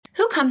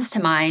comes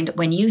to mind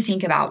when you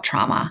think about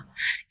trauma?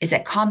 Is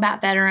it combat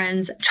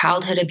veterans,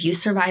 childhood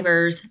abuse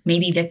survivors,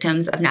 maybe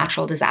victims of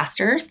natural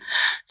disasters?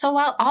 So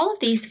while all of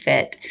these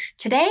fit,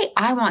 today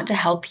I want to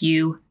help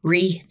you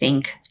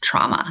rethink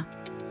trauma.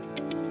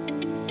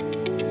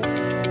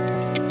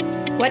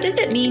 What does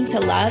it mean to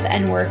love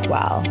and work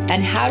well?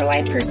 And how do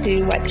I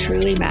pursue what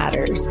truly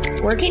matters?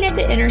 Working at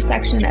the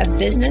intersection of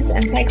business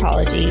and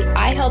psychology,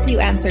 I help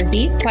you answer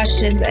these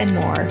questions and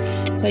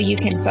more so you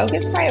can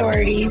focus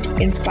priorities,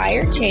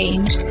 inspire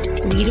change,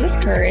 lead with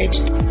courage,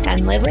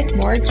 and live with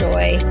more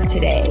joy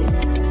today.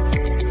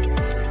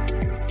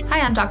 Hi,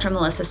 I'm Dr.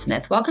 Melissa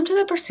Smith. Welcome to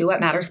the Pursue What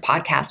Matters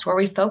podcast, where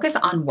we focus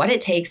on what it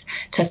takes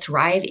to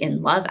thrive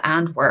in love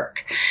and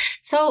work.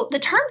 So the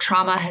term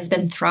trauma has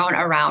been thrown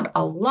around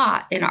a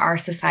lot in our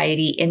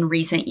society in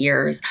recent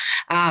years.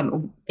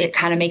 It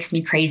kind of makes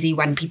me crazy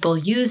when people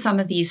use some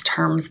of these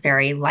terms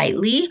very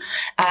lightly.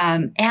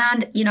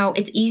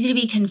 It's easy to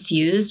be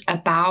confused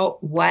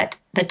about what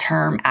the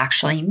term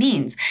actually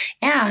means.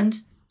 And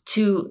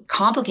to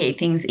complicate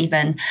things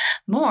even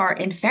more,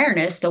 in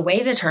fairness, the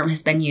way the term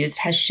has been used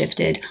has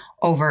shifted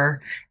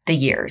over the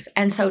years.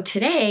 And so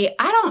today,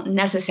 I don't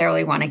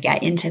necessarily want to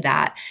get into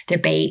that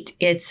debate.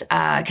 It's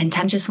a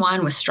contentious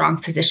one with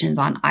strong positions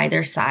on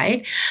either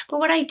side. But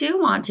what I do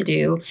want to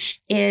do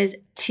is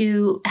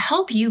to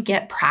help you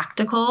get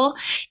practical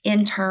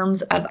in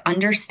terms of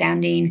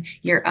understanding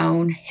your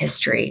own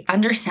history,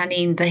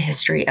 understanding the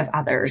history of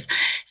others.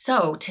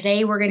 So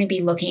today we're going to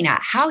be looking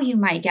at how you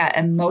might get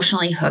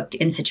emotionally hooked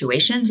in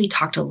situations. We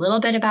talked a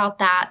little bit about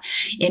that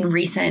in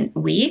recent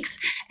weeks,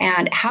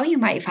 and how you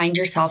might find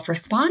yourself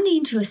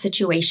responding to a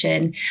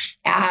situation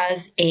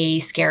as a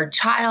scared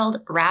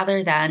child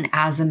rather than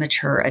as a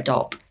mature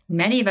adult.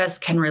 Many of us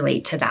can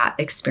relate to that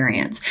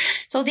experience.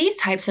 So these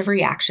types of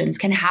reactions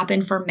can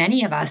happen for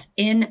many of us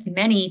in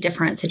many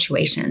different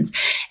situations.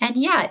 And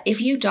yet, if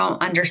you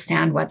don't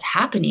understand what's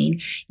happening,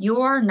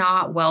 you're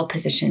not well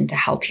positioned to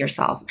help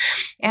yourself.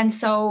 And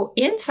so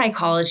in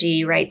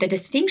psychology, right, the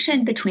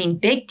distinction between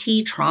big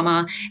T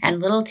trauma and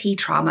little t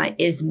trauma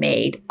is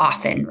made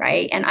often,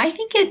 right? And I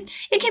think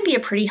it can be a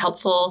pretty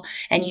helpful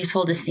and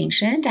useful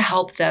distinction to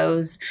help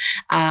those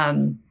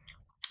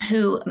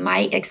who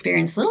might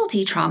experience little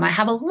t trauma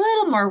have a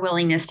little more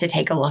willingness to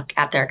take a look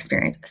at their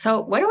experience.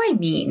 So what do I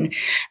mean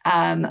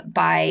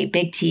by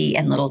big T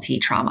and little t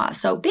trauma?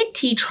 So big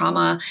T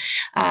trauma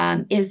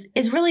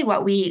is really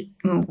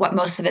what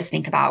most of us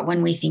think about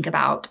when we think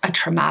about a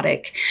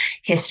traumatic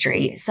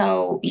history.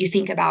 So you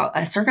think about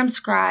a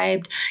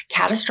circumscribed,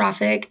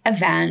 catastrophic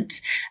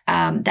event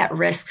that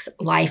risks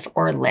life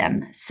or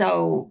limb.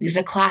 So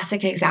the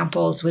classic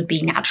examples would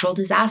be natural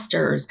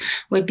disasters,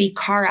 would be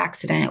car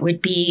accident,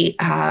 would be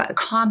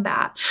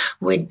combat,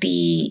 would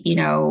be,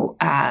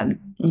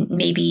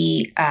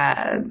 maybe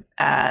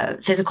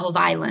physical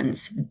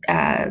violence,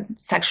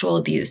 sexual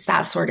abuse,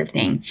 that sort of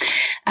thing.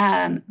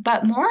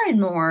 But more and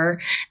more,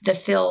 the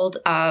field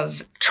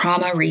of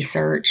trauma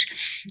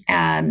research,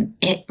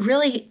 it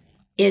really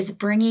is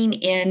bringing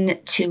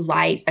into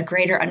light a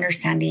greater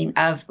understanding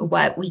of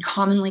what we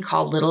commonly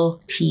call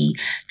little t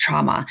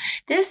trauma.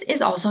 This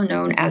is also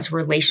known as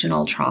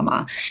relational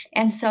trauma.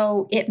 And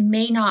so it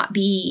may not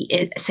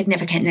be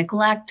significant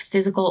neglect,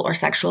 physical or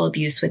sexual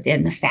abuse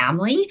within the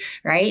family,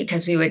 right?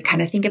 Because we would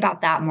kind of think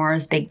about that more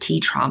as big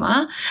T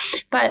trauma.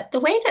 But the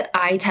way that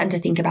I tend to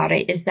think about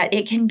it is that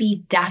it can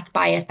be death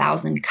by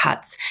 1,000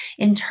 cuts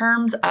in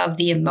terms of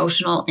the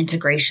emotional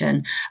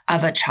integration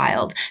of a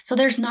child. So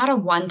there's not a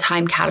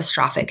one-time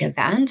catastrophic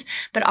event,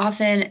 but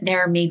often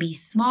there may be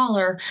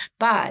smaller,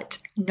 but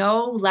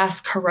no less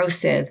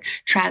corrosive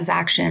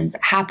transactions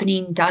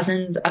happening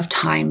dozens of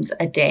times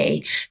a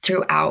day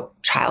throughout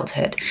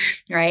childhood,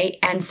 right?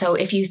 And so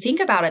if you think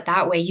about it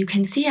that way, you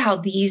can see how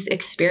these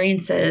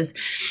experiences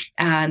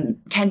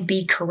can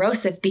be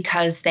corrosive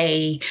because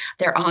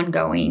they're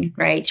ongoing,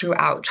 right?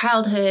 Throughout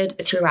childhood,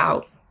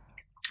 throughout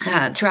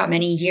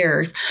many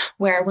years,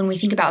 where when we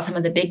think about some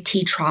of the big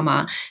T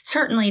trauma,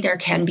 certainly there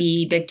can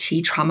be big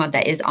T trauma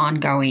that is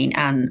ongoing,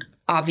 and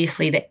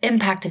obviously the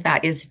impact of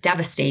that is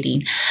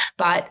devastating.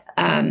 But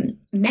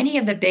many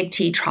of the big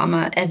T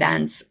trauma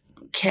events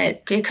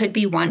it could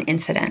be one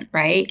incident,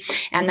 right?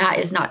 And that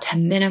is not to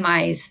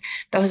minimize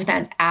those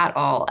events at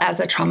all.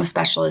 As a trauma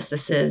specialist,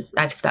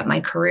 I've spent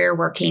my career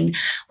working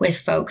with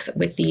folks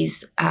with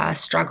these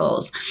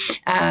struggles.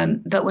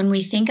 But when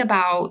we think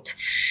about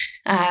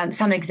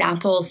some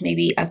examples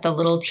maybe of the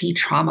little t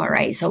trauma,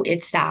 right? So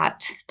it's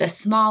that the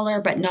smaller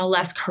but no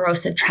less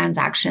corrosive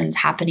transactions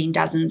happening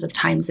dozens of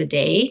times a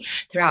day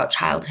throughout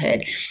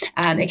childhood.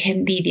 It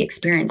can be the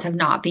experience of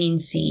not being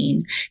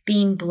seen,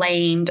 being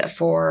blamed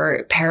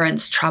for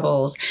parents'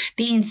 troubles,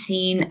 being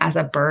seen as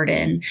a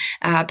burden,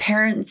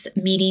 parents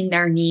meeting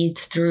their needs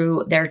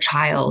through their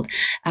child,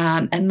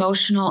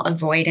 emotional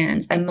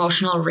avoidance,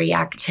 emotional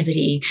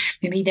reactivity.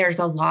 Maybe there's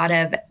a lot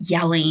of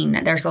yelling,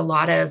 there's a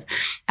lot of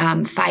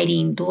fighting,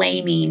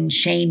 blaming,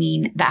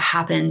 shaming that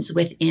happens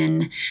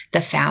within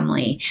the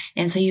family.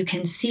 And so you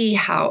can see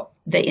how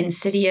the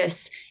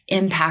insidious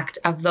impact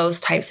of those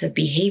types of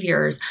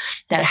behaviors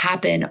that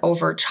happen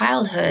over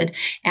childhood.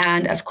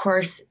 And of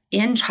course,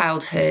 in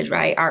childhood,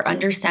 right, our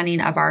understanding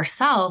of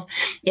ourself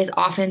is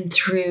often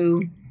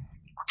through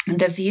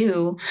the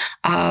view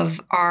of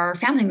our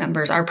family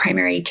members, our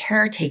primary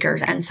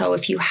caretakers. And so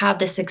if you have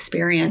this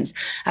experience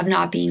of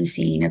not being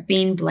seen, of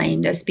being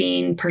blamed, as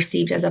being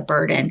perceived as a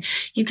burden,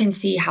 you can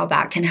see how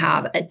that can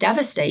have a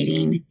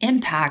devastating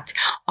impact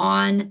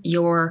on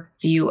your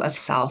view of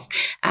self,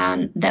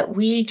 that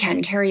we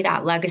can carry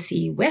that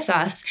legacy with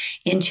us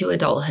into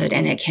adulthood.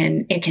 And it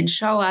can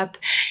show up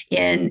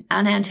in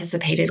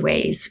unanticipated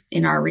ways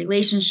in our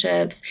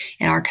relationships,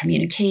 in our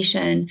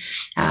communication,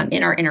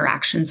 in our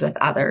interactions with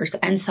others.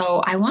 And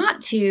so I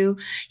want to,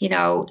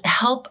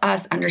 help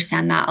us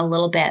understand that a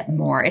little bit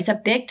more. It's a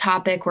big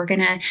topic. We're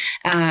gonna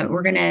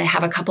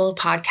have a couple of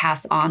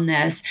podcasts on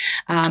this.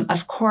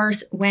 Of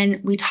course,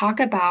 when we talk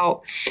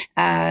about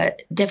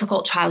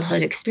difficult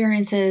childhood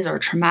experiences or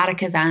traumatic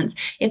events,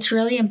 it's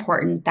really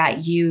important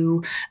that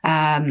you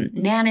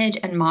manage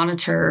and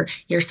monitor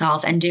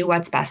yourself and do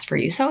what's best for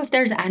you. So if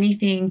there's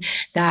anything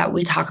that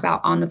we talk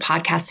about on the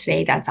podcast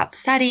today that's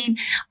upsetting,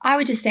 I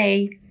would just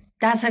say,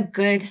 that's a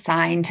good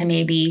sign to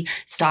maybe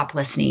stop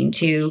listening,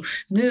 to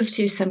move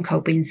to some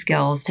coping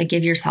skills, to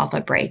give yourself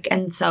a break.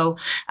 And so,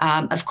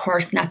 of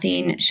course,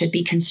 nothing should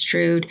be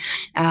construed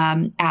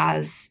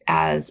as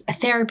a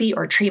therapy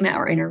or treatment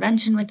or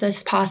intervention with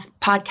this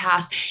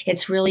podcast.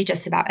 It's really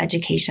just about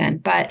education.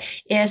 But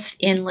if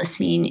in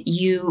listening,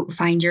 you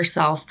find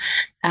yourself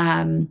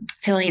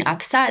feeling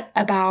upset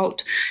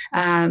about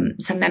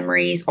some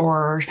memories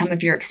or some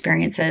of your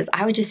experiences,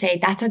 I would just say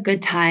that's a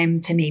good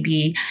time to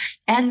maybe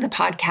end the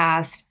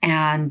podcast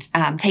and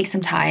take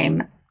some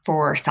time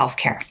for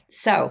self-care.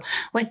 So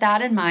with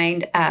that in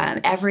mind,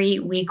 every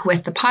week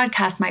with the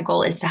podcast, my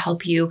goal is to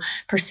help you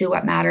pursue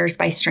what matters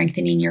by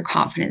strengthening your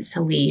confidence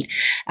to lead.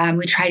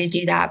 We try to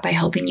do that by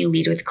helping you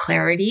lead with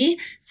clarity,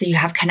 so you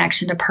have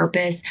connection to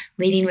purpose,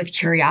 leading with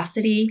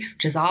curiosity,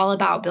 which is all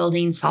about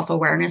building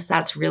self-awareness.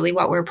 That's really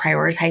what we're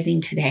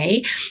prioritizing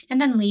today. And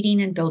then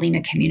leading and building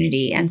a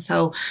community. And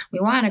so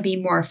we want to be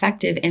more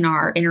effective in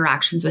our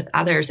interactions with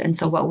others. And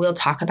so what we'll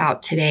talk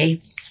about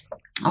today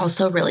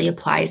also really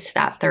applies to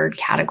that third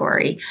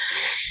category.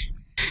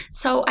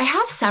 So I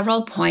have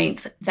several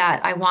points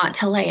that I want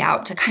to lay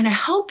out to kind of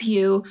help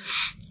you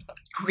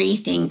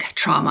rethink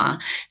trauma.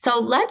 So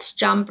let's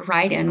jump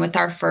right in with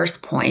our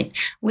first point,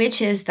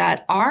 which is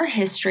that our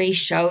history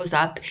shows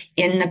up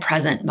in the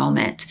present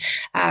moment.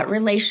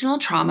 Relational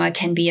trauma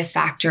can be a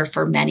factor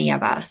for many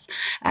of us.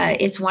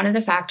 It's one of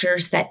the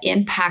factors that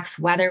impacts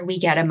whether we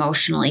get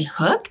emotionally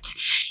hooked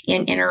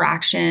in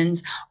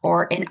interactions,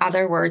 or in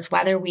other words,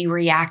 whether we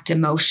react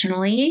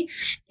emotionally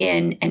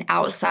in an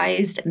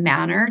outsized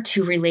manner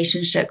to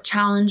relationship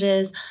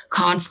challenges,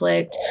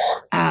 conflict,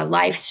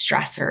 life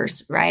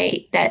stressors,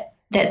 right? That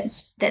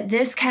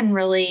this can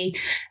really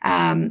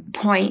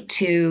point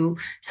to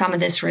some of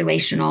this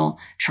relational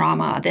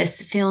trauma,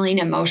 this feeling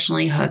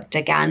emotionally hooked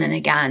again and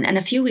again. And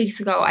a few weeks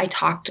ago, I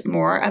talked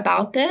more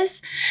about this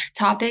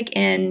topic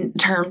in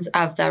terms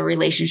of the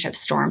relationship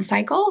storm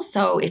cycle.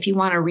 So if you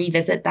want to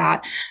revisit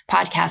that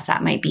podcast,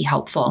 that might be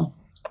helpful.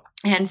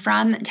 And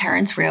from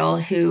Terrence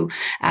Real, who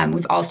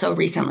we've also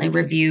recently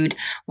reviewed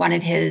one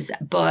of his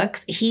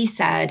books, he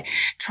said,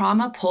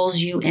 trauma pulls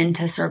you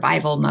into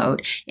survival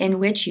mode, in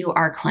which you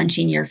are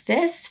clenching your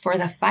fists for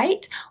the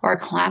fight or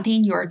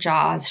clamping your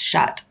jaws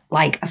shut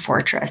like a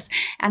fortress.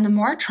 And the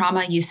more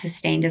trauma you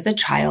sustained as a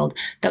child,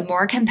 the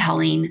more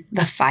compelling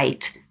the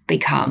fight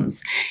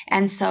becomes.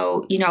 And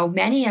so,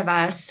 many of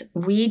us,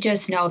 we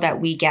just know that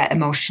we get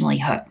emotionally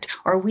hooked,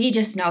 or we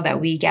just know that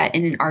we get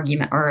in an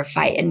argument or a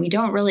fight, and we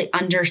don't really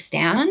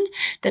understand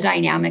the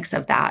dynamics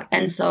of that.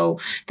 And so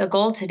the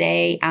goal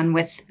today and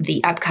with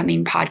the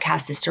upcoming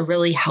podcast is to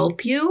really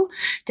help you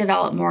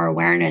develop more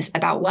awareness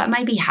about what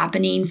might be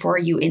happening for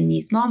you in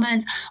these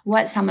moments,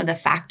 what some of the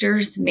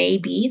factors may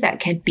be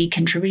that could be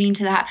contributing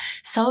to that,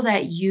 so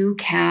that you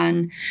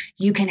can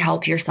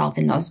help yourself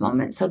in those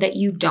moments, so that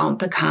you don't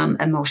become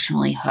emotionally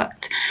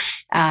hooked.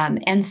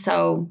 And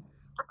so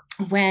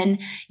when,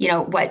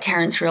 what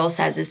Terrence Real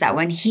says is that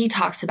when he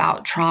talks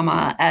about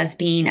trauma as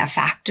being a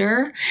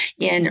factor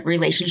in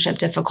relationship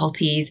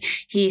difficulties,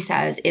 he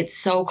says it's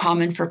so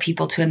common for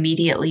people to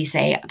immediately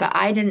say, but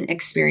I didn't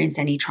experience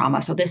any trauma,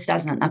 so this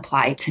doesn't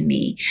apply to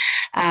me.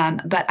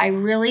 But I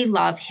really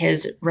love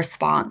his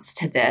response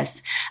to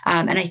this.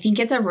 And I think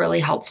it's a really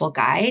helpful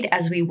guide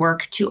as we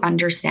work to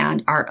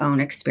understand our own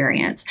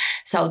experience.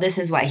 So this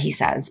is what he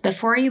says: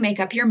 before you make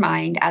up your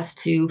mind as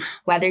to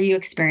whether you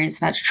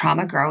experienced much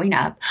trauma growing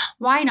up,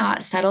 why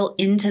not settle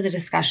into the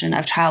discussion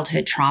of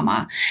childhood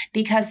trauma?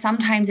 Because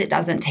sometimes it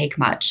doesn't take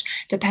much.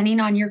 Depending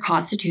on your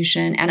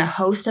constitution and a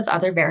host of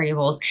other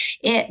variables,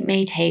 it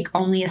may take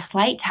only a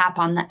slight tap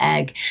on the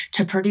egg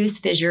to produce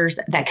fissures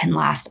that can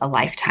last a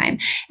lifetime.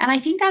 And I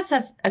think that's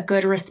a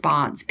good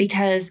response,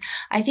 because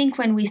I think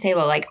when we say,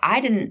 well, like I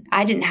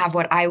didn't have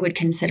what I would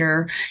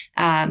consider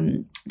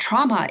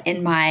trauma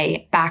in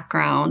my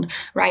background,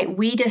 right?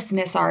 We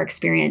dismiss our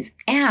experience.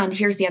 And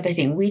here's the other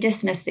thing. We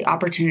dismiss the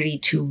opportunity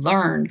to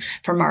learn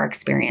from our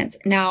experience.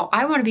 Now,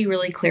 I want to be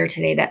really clear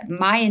today that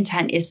my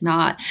intent is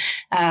not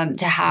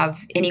to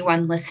have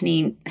anyone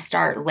listening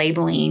start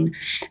labeling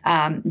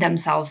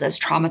themselves as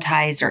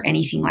traumatized or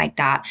anything like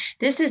that.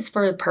 This is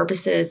for the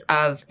purposes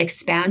of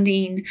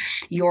expanding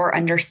your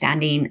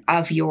understanding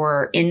of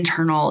your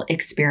internal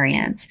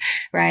experience,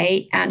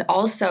 right? And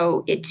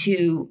also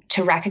to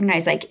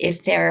recognize, like,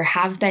 if there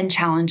have been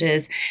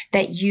challenges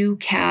that you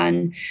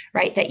can,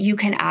 right, that you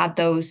can add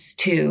those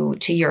to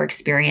your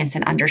experience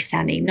and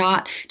understanding,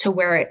 not to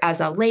wear it as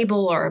a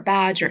label or a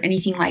badge or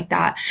anything like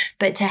that,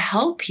 but to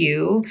help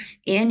you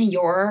in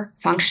your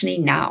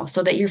functioning now,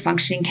 so that your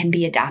functioning can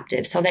be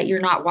adaptive, so that you're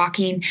not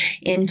walking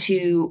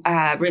into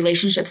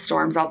relationship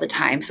storms all the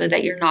time, so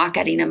that you're not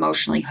getting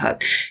emotionally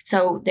hooked.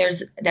 So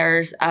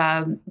there's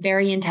a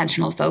very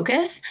intentional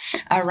focus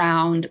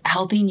around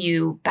helping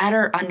you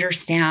better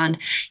understand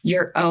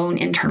your own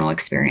internal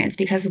experience.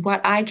 Because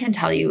what I can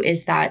tell you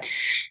is that,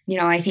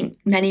 I think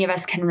many of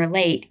us can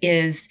relate,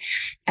 is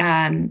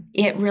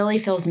it really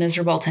feels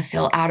miserable to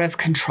feel out of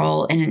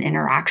control in an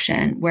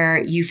interaction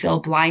where you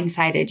feel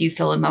blindsided, you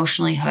feel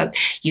emotionally hooked,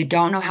 you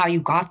don't know how you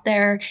got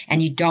there,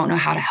 and you don't know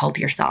how to help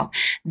yourself.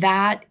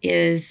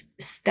 That's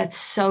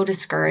so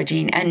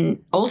discouraging,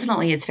 and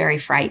ultimately it's very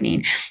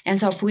frightening. And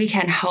so if we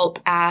can help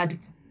add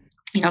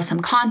some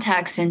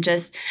context and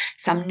just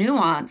some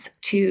nuance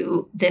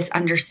to this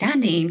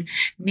understanding,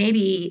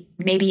 maybe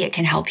it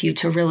can help you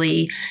to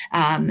really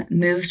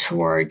move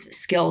towards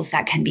skills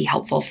that can be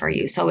helpful for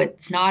you. So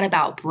it's not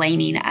about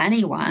blaming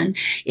anyone.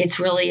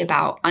 It's really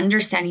about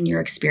understanding your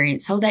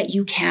experience so that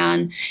you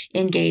can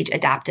engage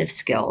adaptive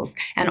skills.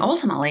 And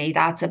ultimately,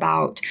 that's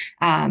about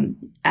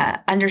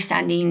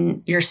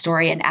understanding your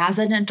story, and as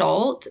an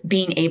adult,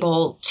 being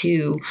able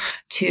to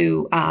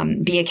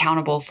be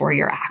accountable for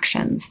your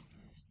actions.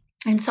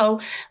 And so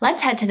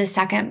let's head to the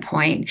second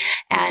point,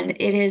 and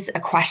it is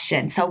a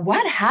question. So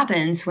what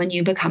happens when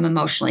you become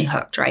emotionally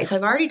hooked, right? So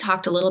I've already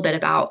talked a little bit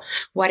about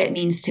what it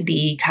means to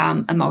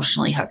become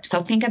emotionally hooked.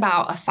 So think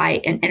about a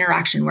fight, an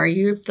interaction where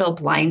you feel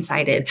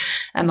blindsided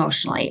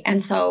emotionally.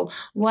 And so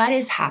what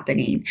is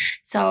happening?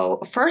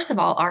 So first of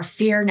all, our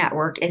fear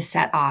network is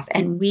set off,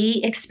 and we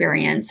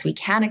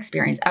can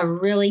experience a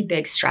really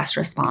big stress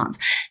response.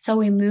 So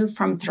we move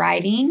from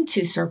thriving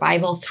to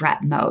survival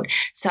threat mode.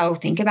 So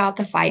think about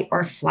the fight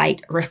or flight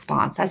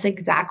response. That's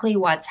exactly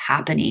what's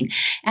happening.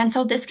 And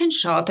so this can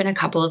show up in a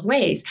couple of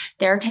ways.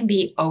 There can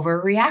be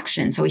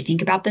overreaction. So we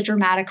think about the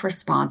dramatic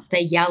response,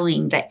 the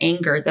yelling, the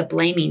anger, the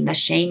blaming, the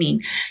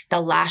shaming,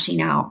 the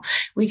lashing out.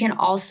 We can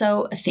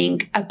also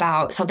think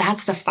about, so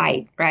that's the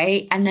fight,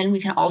 right? And then we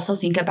can also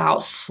think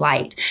about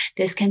flight.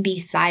 This can be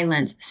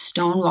silence,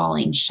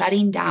 stonewalling,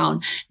 shutting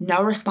down,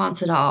 no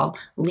response at all,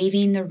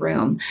 leaving the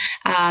room.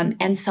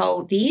 And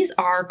so these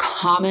are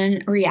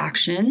common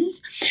reactions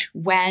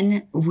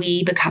when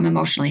we become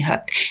emotionally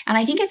hooked. And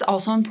I think it's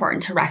also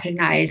important to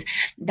recognize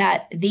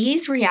that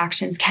these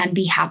reactions can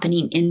be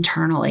happening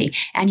internally,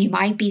 and you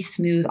might be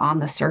smooth on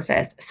the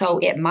surface. So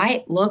it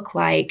might look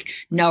like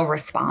no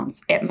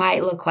response. It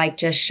might look like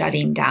just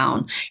shutting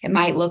down. It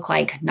might look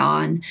like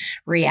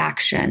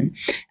non-reaction.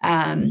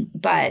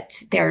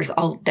 But there's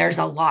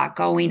a lot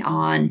going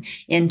on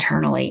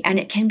internally, and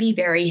it can be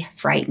very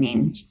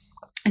frightening.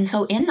 And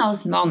so in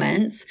those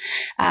moments,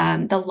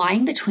 the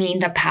line between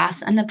the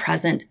past and the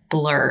present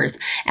blurs,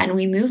 and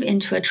we move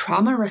into a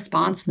trauma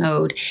response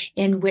mode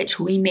in which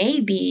we may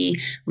be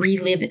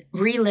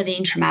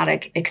reliving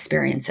traumatic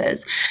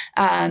experiences.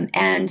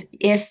 And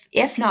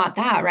if not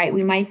that, right,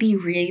 we might be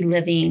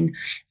reliving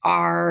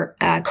our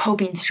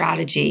coping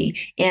strategy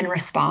in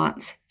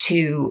response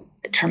to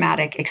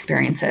traumatic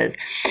experiences.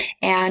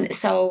 And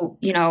so,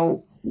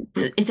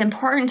 it's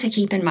important to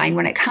keep in mind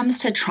when it comes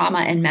to trauma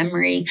and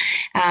memory,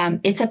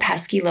 it's a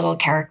pesky little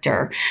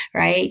character,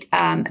 right?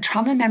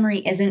 Trauma memory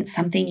isn't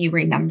something you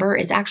remember.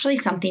 It's actually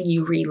something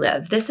you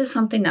relive. This is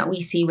something that we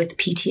see with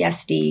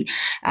PTSD,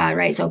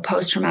 right? So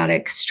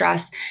post-traumatic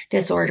stress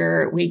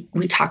disorder, we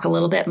talk a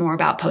little bit more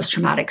about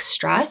post-traumatic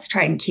stress,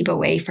 try and keep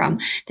away from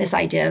this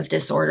idea of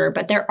disorder,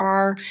 but there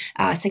are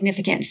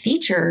significant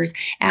features.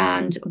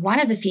 And one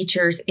of the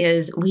features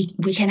is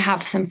we can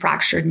have some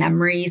fractured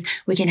memories.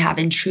 We can have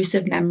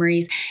intrusive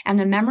memories, and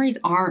the memories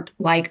aren't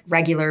like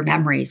regular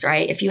memories,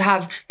 right? If you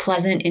have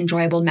pleasant,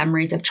 enjoyable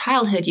memories of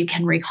childhood, you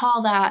can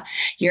recall that.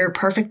 You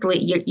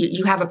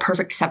have a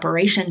perfect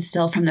separation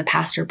still from the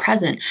past or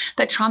present.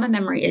 But trauma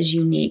memory is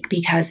unique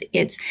because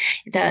it's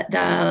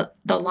the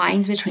the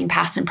lines between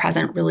past and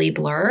present really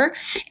blur.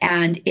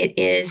 And it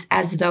is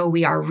as though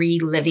we are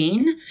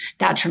reliving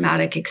that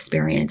traumatic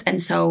experience.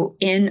 And so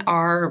in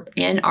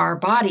our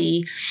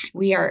body,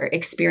 we are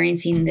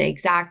experiencing the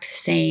exact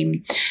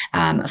same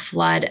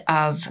flood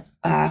of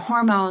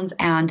hormones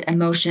and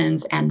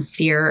emotions and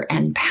fear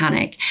and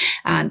panic,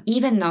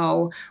 even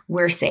though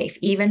we're safe,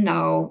 even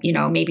though,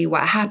 maybe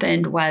what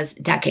happened was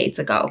decades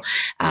ago.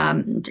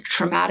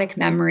 Traumatic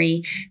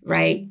memory,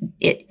 right?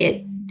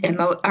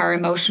 Our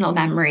emotional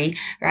memory,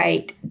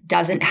 right,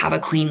 doesn't have a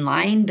clean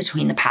line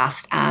between the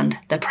past and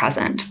the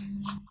present.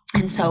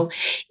 And so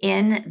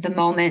in the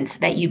moments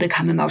that you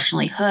become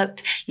emotionally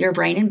hooked, your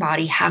brain and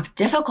body have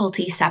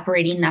difficulty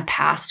separating the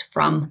past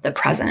from the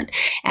present.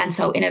 And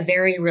so in a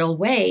very real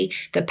way,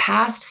 the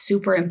past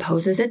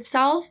superimposes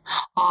itself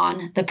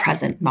on the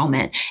present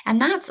moment. And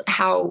that's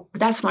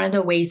one of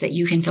the ways that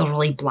you can feel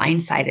really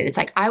blindsided. It's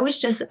like, I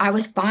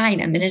was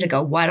fine a minute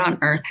ago. What on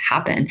earth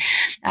happened?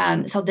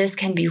 So this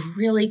can be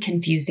really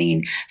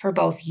confusing for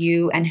both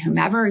you and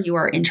whomever you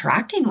are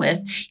interacting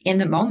with in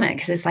the moment.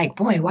 Because it's like,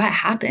 boy, what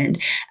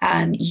happened?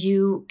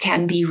 You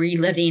can be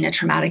reliving a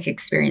traumatic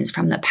experience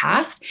from the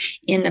past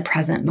in the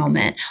present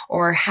moment,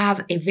 or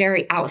have a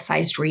very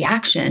outsized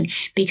reaction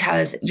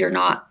because you're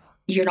not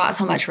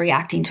so much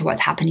reacting to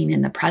what's happening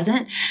in the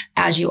present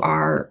as you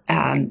are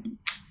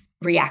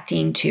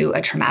reacting to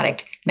a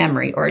traumatic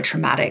memory or a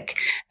traumatic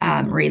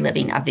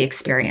reliving of the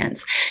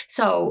experience.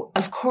 So,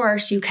 of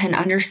course, you can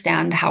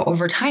understand how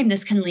over time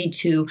this can lead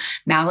to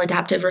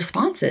maladaptive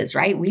responses,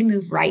 right? We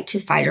move right to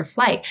fight or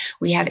flight.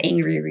 We have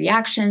angry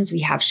reactions, we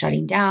have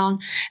shutting down,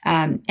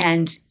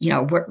 and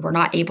we're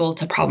not able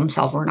to problem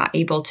solve. We're not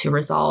able to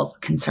resolve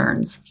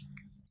concerns.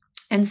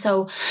 And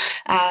so,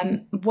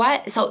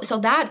 so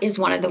that is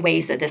one of the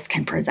ways that this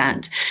can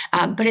present.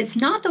 But it's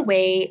not the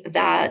way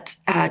that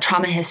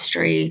trauma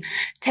history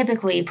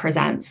typically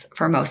presents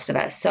for most of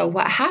us. So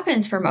what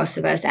happens for most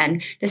of us,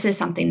 and this is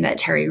something that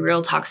Terry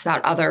Real talks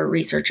about, other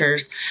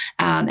researchers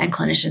and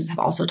clinicians have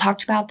also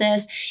talked about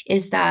this,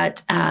 is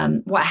that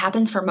what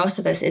happens for most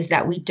of us is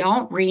that we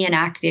don't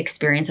reenact the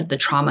experience of the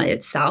trauma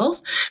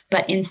itself,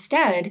 but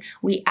instead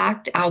we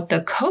act out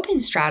the coping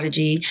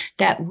strategy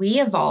that we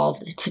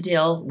evolved to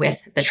deal with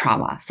the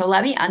trauma. So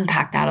let me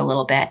unpack that a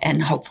little bit,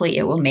 and hopefully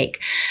it will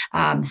make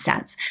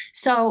sense.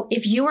 So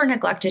if you were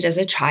neglected as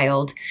a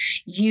child,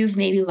 you've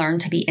maybe learned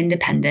to be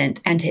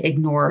independent and to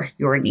ignore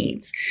your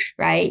needs,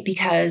 right?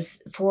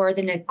 Because for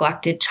the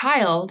neglected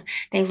child,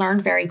 they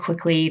learned very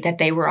quickly that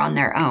they were on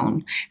their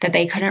own, that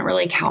they couldn't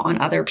really count on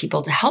other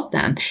people to help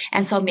them.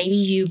 And so maybe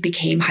you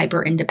became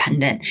hyper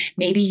independent.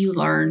 Maybe you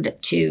learned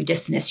to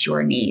dismiss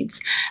your needs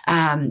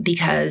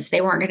because they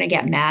weren't going to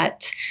get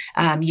met.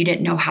 You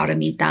didn't know how to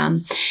meet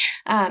them.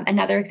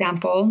 Another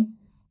example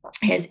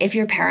is if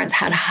your parents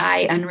had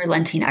high,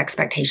 unrelenting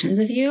expectations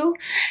of you,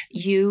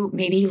 you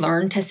maybe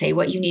learned to say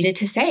what you needed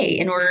to say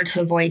in order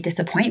to avoid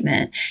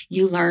disappointment.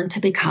 You learned to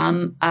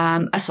become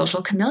a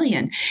social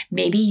chameleon.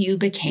 Maybe you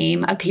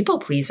became a people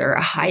pleaser,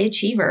 a high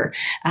achiever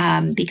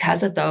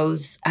because of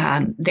those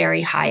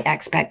very high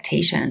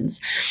expectations.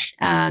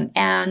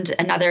 And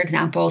another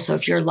example, so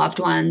if your loved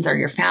ones or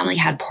your family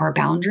had poor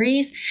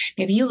boundaries,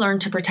 maybe you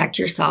learned to protect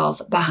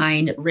yourself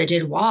behind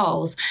rigid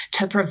walls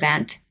to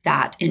prevent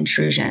that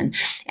intrusion.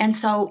 And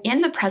so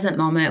in the present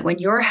moment, when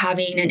you're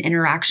having an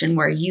interaction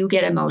where you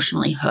get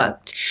emotionally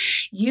hooked,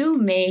 you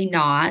may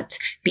not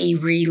be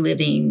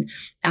reliving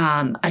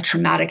a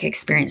traumatic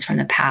experience from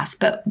the past,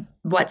 but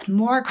what's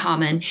more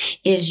common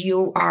is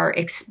you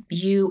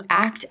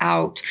act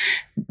out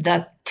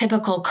the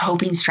typical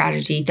coping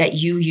strategy that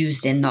you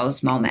used in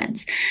those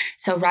moments.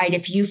 So, right,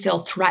 if you feel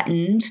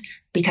threatened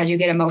because you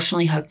get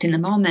emotionally hooked in the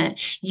moment,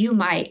 you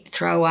might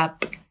throw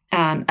up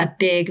a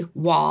big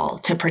wall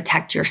to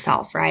protect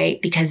yourself,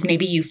 right? Because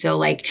maybe you feel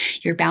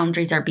like your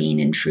boundaries are being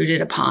intruded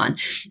upon.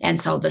 And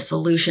so the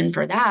solution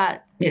for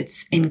that,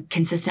 it's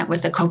inconsistent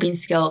with the coping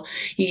skill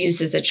you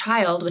used as a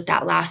child with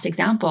that last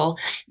example,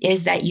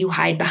 is that you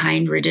hide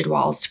behind rigid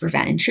walls to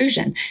prevent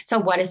intrusion. So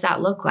what does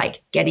that look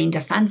like? Getting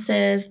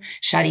defensive,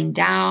 shutting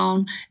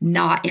down,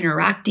 not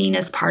interacting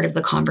as part of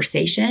the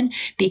conversation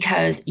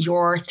because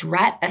your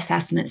threat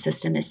assessment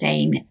system is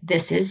saying,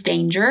 this is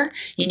danger.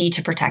 You need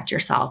to protect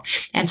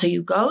yourself. And so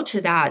you go to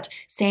that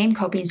same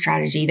coping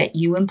strategy that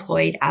you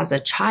employed as a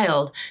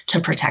child to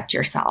protect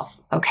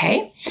yourself.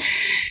 Okay.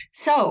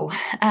 So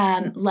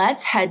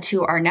let's head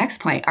to our next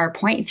point, our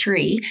point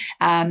 3,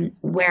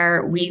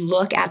 where we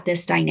look at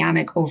this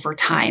dynamic over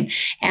time.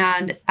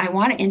 And I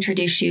want to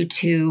introduce you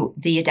to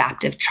the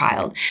adaptive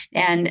child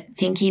and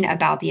thinking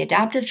about the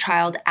adaptive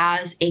child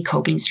as a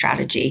coping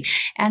strategy.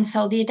 And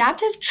so the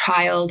adaptive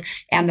child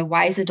and the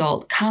wise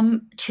adult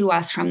come to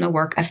us from the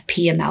work of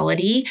Pia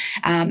Mellody.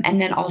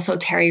 And then also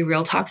Terry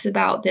Real talks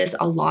about this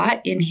a lot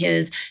in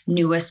his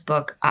newest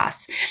book,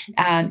 Us.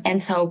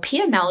 And so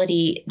Pia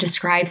Mellody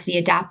describes the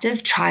adaptive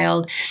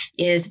child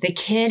is the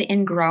kid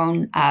in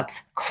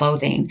grown-ups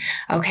clothing.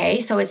 Okay.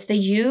 So it's the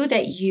you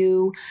that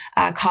you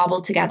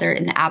cobbled together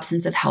in the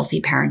absence of healthy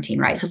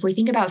parenting, right? So if we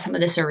think about some of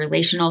this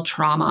relational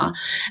trauma,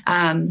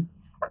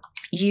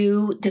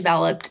 you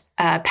developed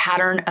a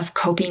pattern of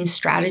coping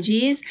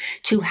strategies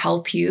to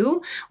help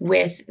you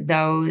with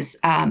those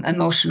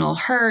emotional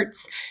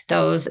hurts,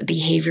 those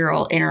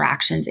behavioral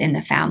interactions in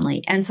the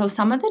family. And so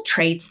some of the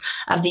traits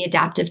of the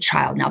adaptive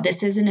child, now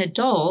this is an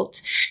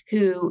adult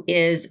who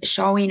is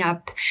showing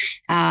up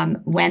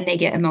when they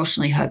get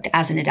emotionally hooked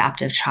as an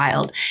adaptive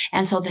child.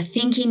 And so the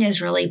thinking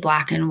is really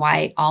black and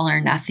white, all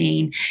or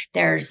nothing.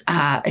 There's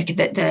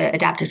the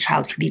adaptive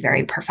child can be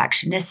very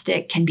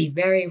perfectionistic, can be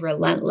very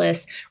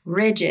relentless,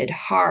 rigid,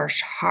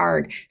 harsh, hard,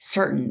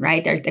 certain,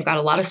 right? They've got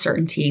a lot of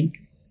certainty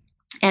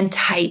and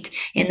tight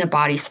in the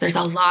body. So there's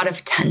a lot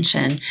of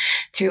tension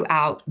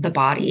throughout the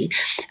body.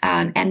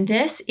 And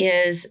this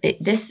is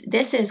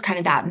kind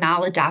of that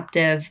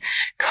maladaptive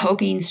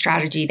coping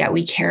strategy that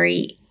we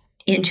carry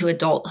into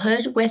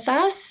adulthood with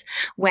us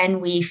when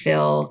we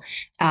feel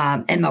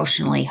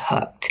emotionally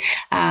hooked,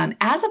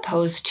 as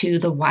opposed to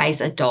the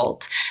wise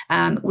adult,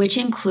 which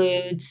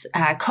includes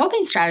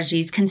coping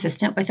strategies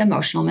consistent with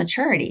emotional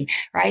maturity,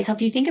 right? So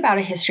if you think about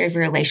a history of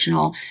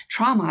relational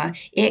trauma,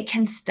 it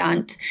can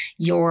stunt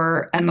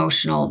your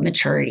emotional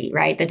maturity,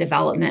 right? The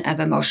development of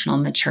emotional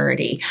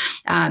maturity.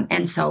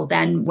 And so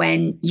then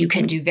when you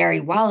can do very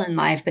well in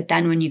life, but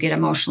then when you get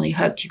emotionally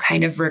hooked, you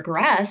kind of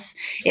regress,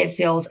 it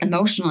feels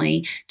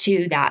emotionally to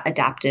that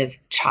adaptive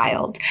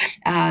child.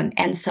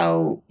 And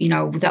so,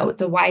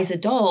 the wise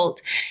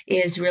adult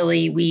is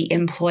really, we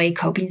employ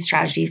coping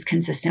strategies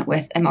consistent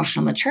with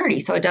emotional maturity.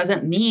 So it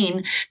doesn't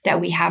mean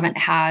that we haven't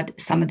had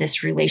some of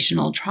this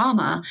relational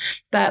trauma,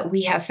 but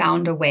we have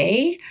found a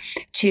way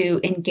to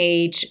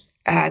engage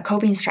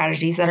coping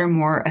strategies that are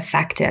more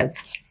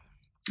effective.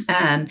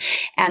 And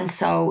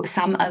so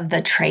some of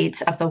the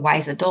traits of the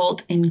wise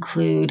adult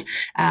include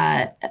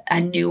a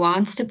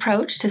nuanced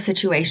approach to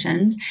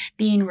situations,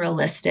 being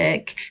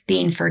realistic,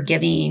 being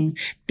forgiving,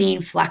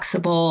 being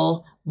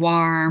flexible,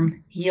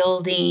 warm,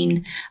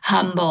 yielding,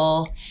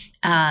 humble,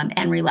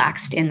 and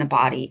relaxed in the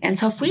body. And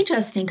so if we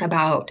just think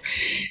about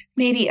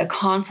maybe a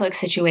conflict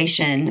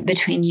situation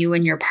between you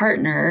and your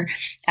partner,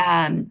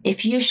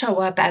 if you show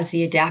up as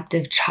the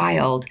adaptive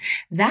child,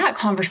 that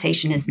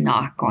conversation is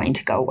not going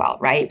to go well,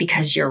 right?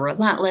 Because you're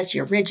relentless,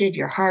 you're rigid,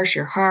 you're harsh,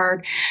 you're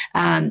hard.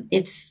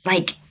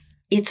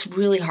 It's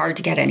really hard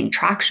to get any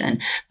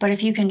traction. But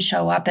if you can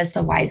show up as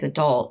the wise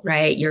adult,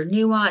 right? You're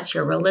nuanced,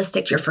 you're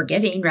realistic, you're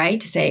forgiving, right?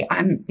 To say,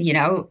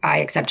 I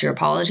accept your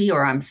apology,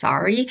 or I'm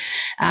sorry.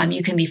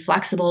 You can be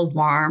flexible,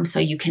 warm. So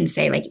you can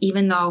say, like,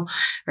 even though,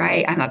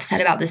 right, I'm upset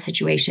about this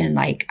situation,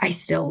 like, I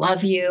still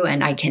love you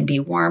and I can be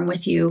warm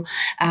with you.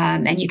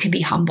 And you can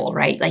be humble,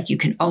 right? Like, you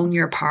can own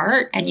your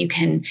part and you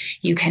can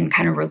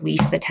kind of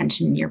release the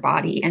tension in your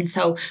body. And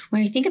so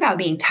when you think about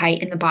being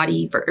tight in the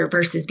body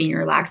versus being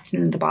relaxed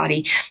in the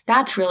body,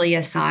 that's really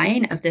a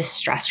sign of this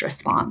stress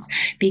response,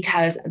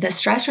 because the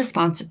stress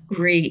response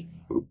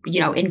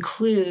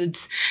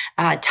includes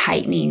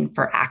tightening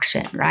for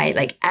action, right?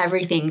 Like,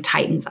 everything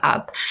tightens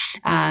up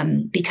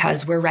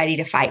because we're ready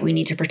to fight. We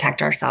need to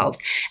protect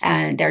ourselves.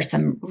 And there's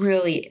some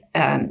really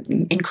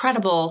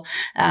incredible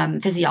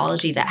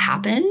physiology that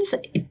happens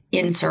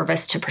in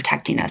service to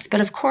protecting us.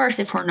 But of course,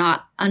 if we're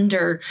not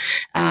under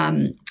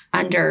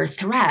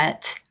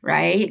threat,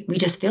 right? We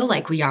just feel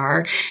like we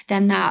are,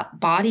 then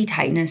that body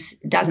tightness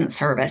doesn't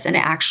serve us. And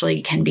it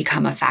actually can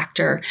become a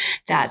factor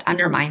that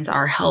undermines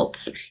our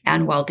health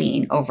and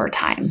well-being over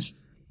time.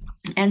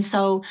 And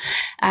so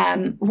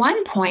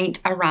one point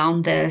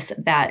around this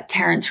that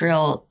Terrence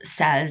Real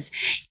says,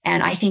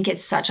 and I think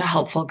it's such a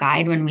helpful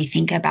guide when we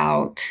think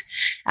about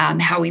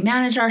how we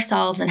manage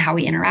ourselves and how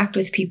we interact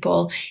with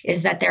people,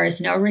 is that there is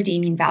no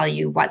redeeming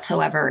value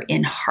whatsoever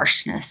in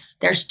harshness.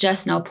 There's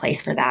just no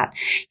place for that.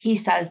 He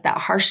says that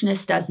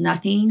harshness does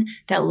nothing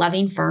that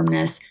loving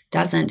firmness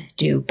doesn't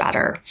do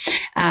better.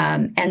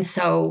 And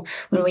so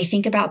when we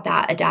think about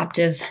that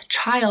adaptive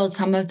child,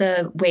 some of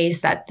the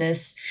ways that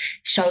this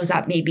shows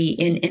up maybe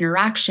in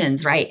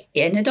interactions, right,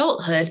 in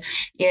adulthood,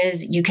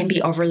 is you can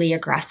be overly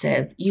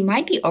aggressive. You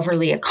might be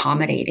overly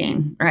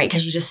accommodating, right?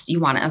 Because you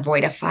want to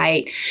avoid a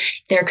fight.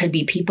 There could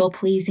be people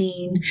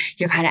pleasing.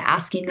 You're kind of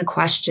asking the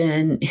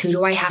question, who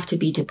do I have to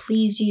be to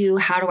please you?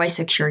 How do I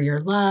secure your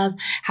love?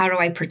 How do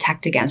I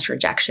protect against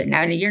rejection?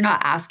 Now, you're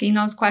not asking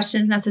those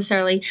questions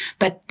necessarily,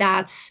 but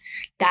that's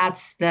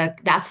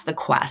the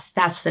quest.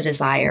 That's the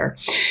desire.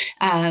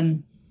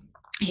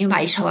 You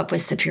might show up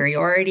with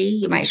superiority.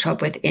 You might show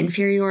up with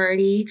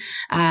inferiority.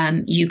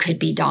 You could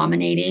be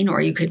dominating, or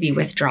you could be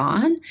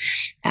withdrawn.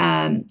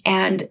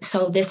 And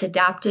so this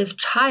adaptive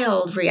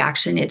child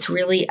reaction, it's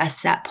really a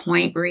set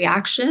point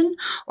reaction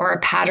or a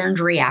patterned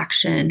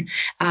reaction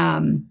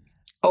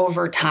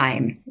over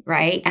time,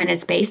 right? And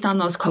it's based on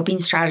those coping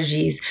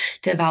strategies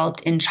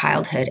developed in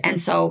childhood. And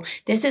so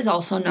this is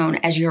also known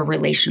as your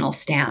relational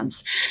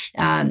stance.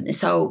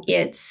 So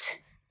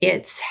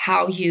it's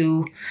how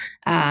you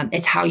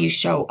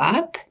show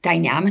up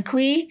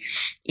dynamically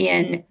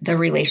in the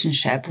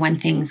relationship when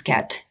things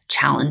get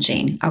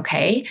challenging.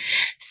 Okay.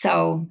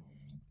 So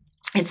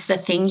It's the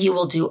thing you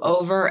will do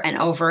over and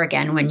over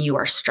again when you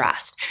are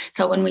stressed.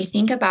 So when we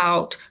think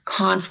about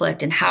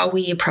conflict and how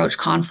we approach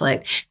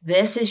conflict,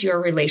 this is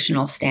your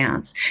relational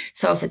stance.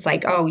 So if it's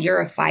like, oh, you're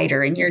a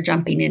fighter and you're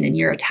jumping in and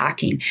you're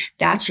attacking,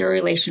 that's your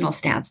relational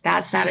stance.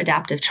 That's that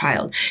adaptive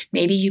child.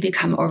 Maybe you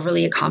become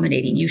overly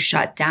accommodating. You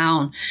shut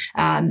down.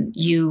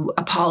 You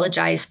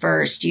apologize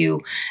first.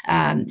 You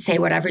say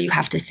whatever you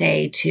have to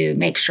say to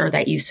make sure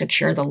that you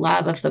secure the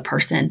love of the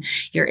person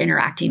you're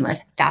interacting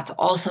with. That's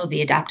also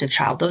the adaptive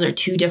child. Those are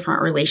two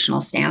different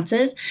relational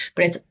stances,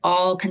 but it's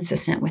all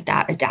consistent with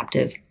that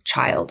adaptive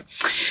child.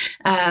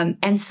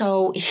 And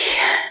so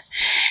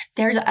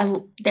there's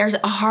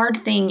a hard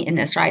thing in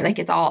this, right? Like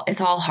it's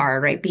all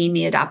hard, right? Being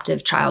the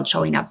adaptive child,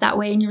 showing up that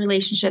way in your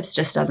relationships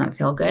just doesn't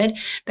feel good.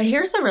 But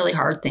here's the really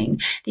hard thing.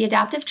 The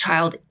adaptive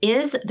child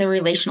is the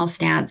relational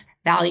stance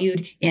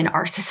valued in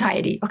our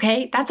society.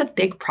 Okay. That's a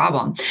big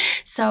problem.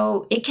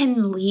 So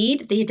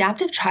the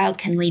adaptive child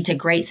can lead to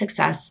great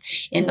success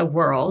in the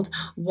world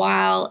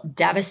while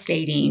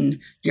devastating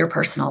your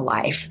personal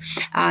life.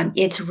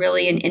 It's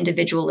really an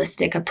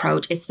individualistic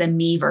approach. It's the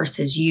me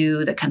versus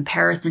you, the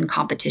comparison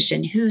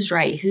competition, who's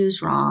right,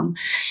 who's wrong.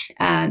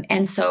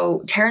 And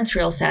so Terrence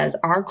Real says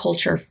our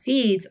culture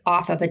feeds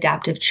off of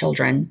adaptive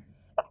children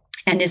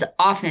and is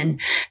often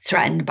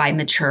threatened by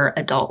mature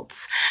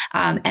adults.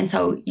 And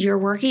so you're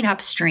working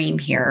upstream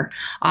here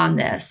on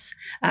this,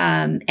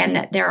 and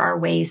that there are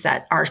ways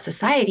that our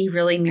society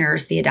really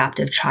mirrors the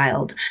adaptive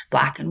child: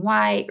 black and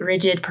white,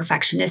 rigid,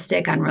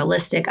 perfectionistic,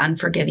 unrealistic,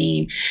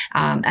 unforgiving,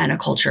 and a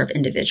culture of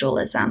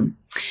individualism.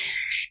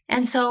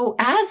 And so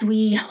as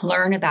we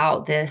learn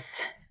about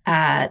this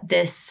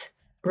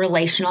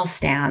relational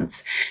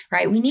stance,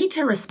 right? We need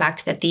to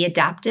respect that the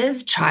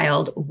adaptive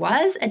child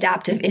was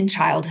adaptive in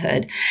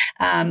childhood,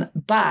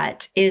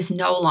 but is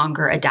no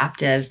longer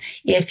adaptive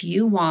if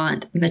you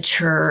want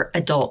mature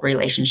adult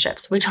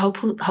relationships, which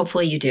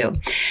hopefully you do.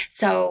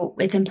 So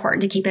it's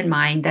important to keep in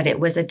mind that it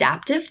was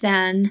adaptive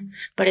then,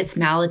 but it's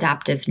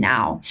maladaptive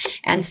now.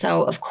 And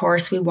so, of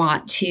course, we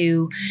want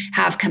to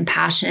have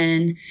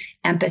compassion,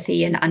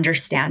 empathy, and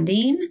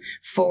understanding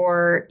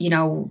for,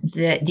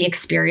 the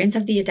experience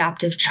of the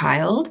adaptive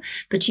child,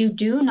 but you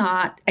do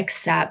not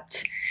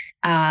accept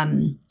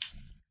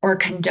or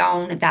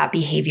condone that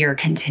behavior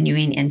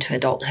continuing into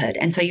adulthood.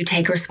 And so you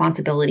take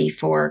responsibility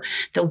for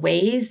the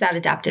ways that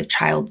adaptive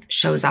child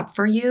shows up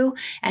for you,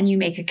 and you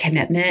make a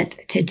commitment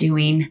to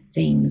doing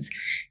things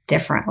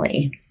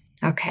differently.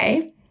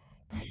 Okay?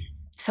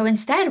 So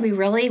instead, we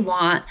really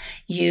want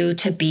you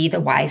to be the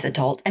wise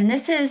adult. And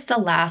this is the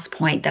last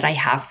point that I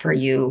have for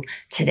you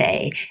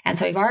today. And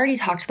so I've already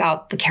talked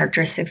about the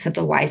characteristics of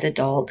the wise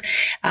adult.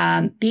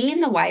 Being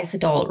the wise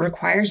adult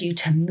requires you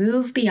to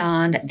move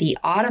beyond the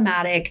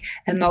automatic,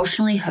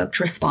 emotionally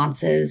hooked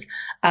responses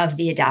of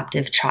the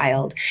adaptive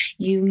child.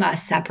 You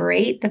must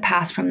separate the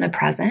past from the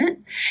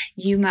present.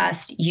 You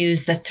must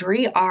use the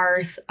 3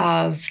 R's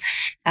of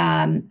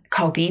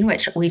coping,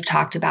 which I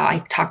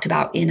talked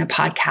about in a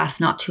podcast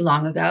not too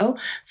long ago.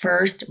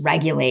 First,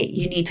 regulate.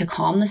 You need to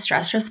calm the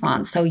stress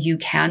response so you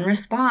can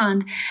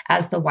respond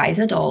as the wise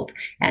adult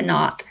and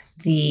not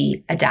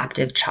the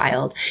adaptive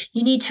child.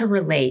 You need to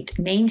relate,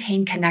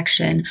 maintain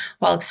connection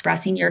while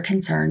expressing your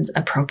concerns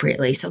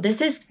appropriately. So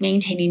this is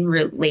maintaining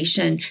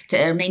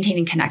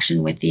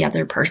connection with the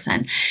other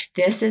person.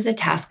 This is a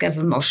task of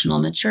emotional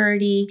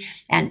maturity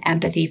and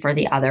empathy for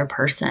the other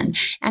person.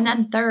 And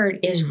then third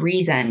is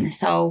reason.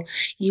 So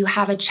you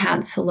have a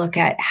chance to look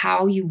at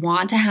how you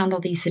want to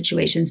handle these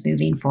situations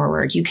moving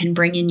forward. You can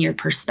bring in your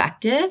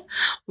perspective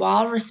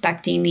while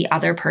respecting the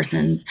other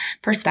person's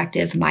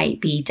perspective might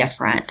be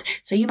different.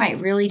 So you might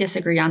really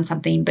disagree on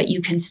something, but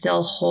you can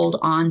still hold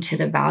on to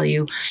the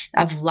value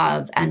of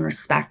love and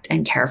respect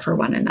and care for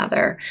one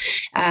another.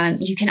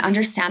 You can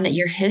understand that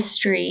your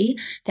history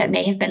that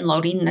may have been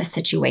loading the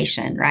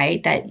situation,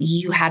 right? That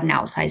you had an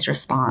outsized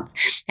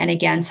response. And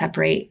again,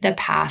 separate the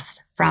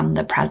past from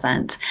the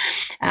present.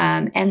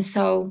 And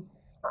so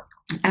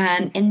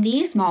in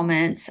these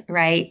moments,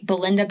 right,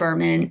 Belinda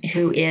Berman,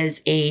 who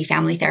is a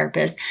family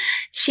therapist,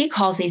 she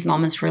calls these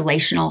moments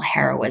relational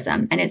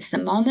heroism. And it's the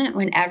moment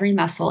when every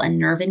muscle and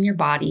nerve in your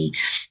body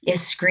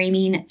is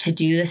screaming to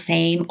do the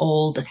same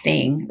old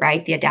thing,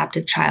 right? The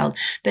adaptive child.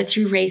 But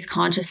through raised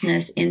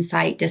consciousness,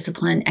 insight,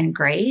 discipline, and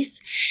grace,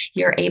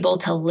 you're able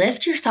to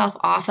lift yourself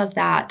off of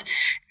that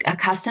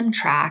accustomed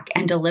track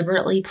and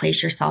deliberately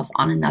place yourself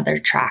on another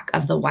track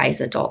of the wise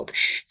adult.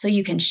 So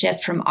you can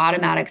shift from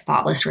automatic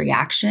thoughtless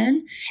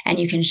reaction, and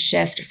you can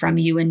shift from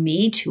you and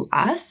me to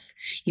us.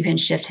 You can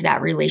shift to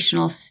that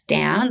relational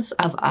stance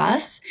of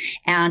us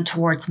and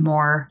towards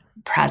more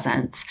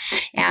presence.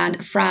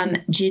 And from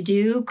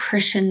Jiddu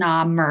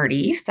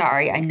Krishnamurti,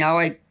 sorry, I know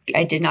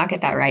I did not get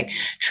that right.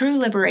 True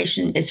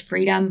liberation is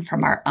freedom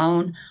from our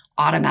own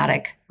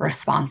automatic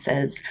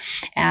responses.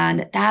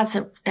 And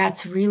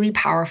that's really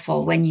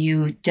powerful when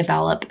you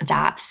develop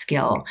that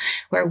skill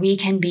where we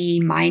can be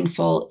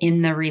mindful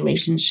in the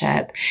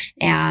relationship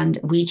and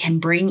we can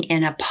bring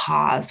in a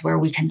pause where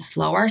we can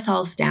slow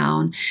ourselves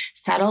down,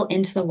 settle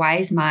into the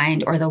wise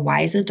mind or the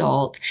wise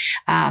adult,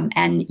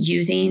 and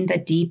using the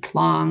deep,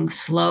 long,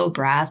 slow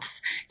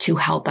breaths to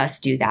help us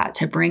do that,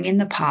 to bring in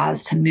the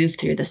pause, to move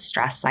through the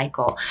stress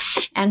cycle.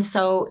 And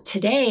so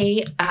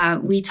today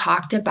we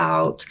talked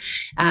about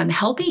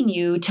helping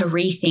you to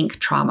rethink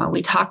trauma.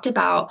 We talked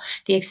about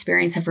the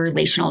experience of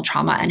relational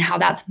trauma and how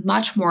that's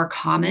much more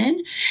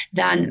common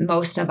than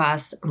most of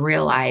us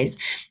realize.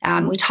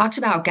 We talked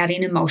about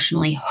getting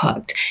emotionally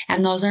hooked.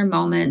 And those are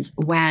moments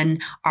when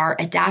our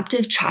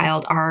adaptive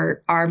child,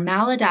 our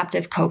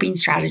maladaptive coping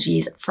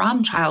strategies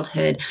from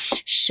childhood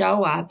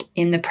show up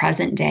in the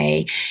present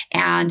day.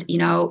 And,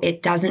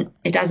 it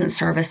doesn't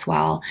serve us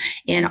well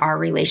in our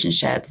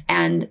relationships.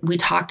 And we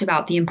talked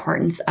about the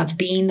importance of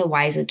being the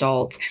wise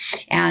adult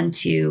and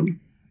to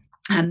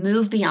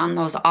move beyond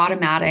those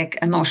automatic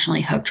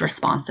emotionally hooked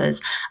responses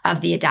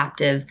of the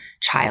adaptive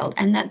child.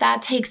 And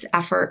that takes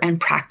effort and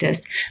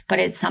practice, but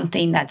it's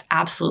something that's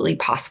absolutely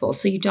possible.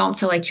 So you don't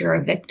feel like you're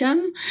a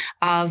victim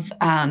of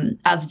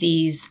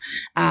these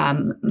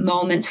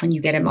moments when you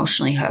get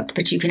emotionally hooked,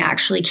 but you can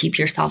actually keep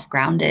yourself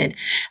grounded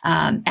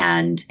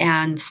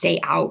and stay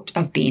out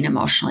of being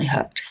emotionally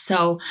hooked.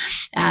 So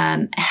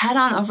head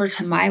on over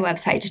to my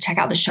website to check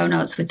out the show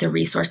notes with the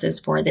resources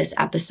for this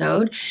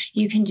episode.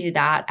 You can do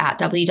that at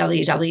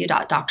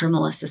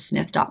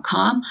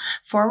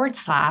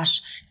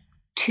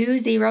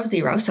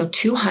www.drmelissasmith.com/200, so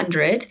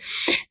 200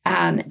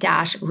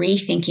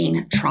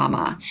 rethinking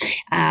trauma.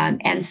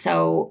 And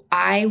so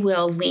I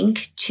will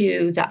link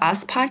to the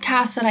Us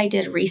podcast that I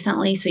did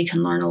recently so you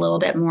can learn a little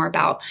bit more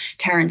about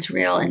Terrence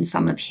Real and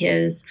some of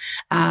his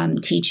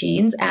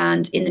teachings.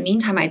 And in the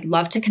meantime, I'd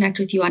love to connect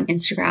with you on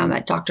Instagram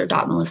at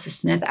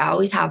dr.melissasmith. I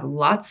always have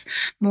lots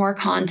more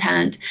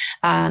content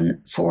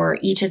for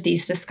each of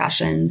these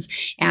discussions,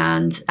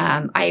 and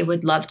I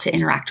would love to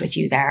interact with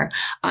you there.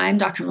 I'm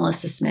Dr.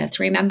 Melissa Smith.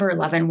 Remember,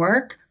 love and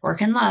work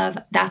and love.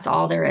 That's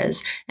all there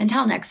is.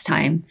 Until next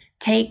time,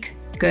 take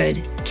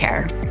good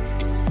care.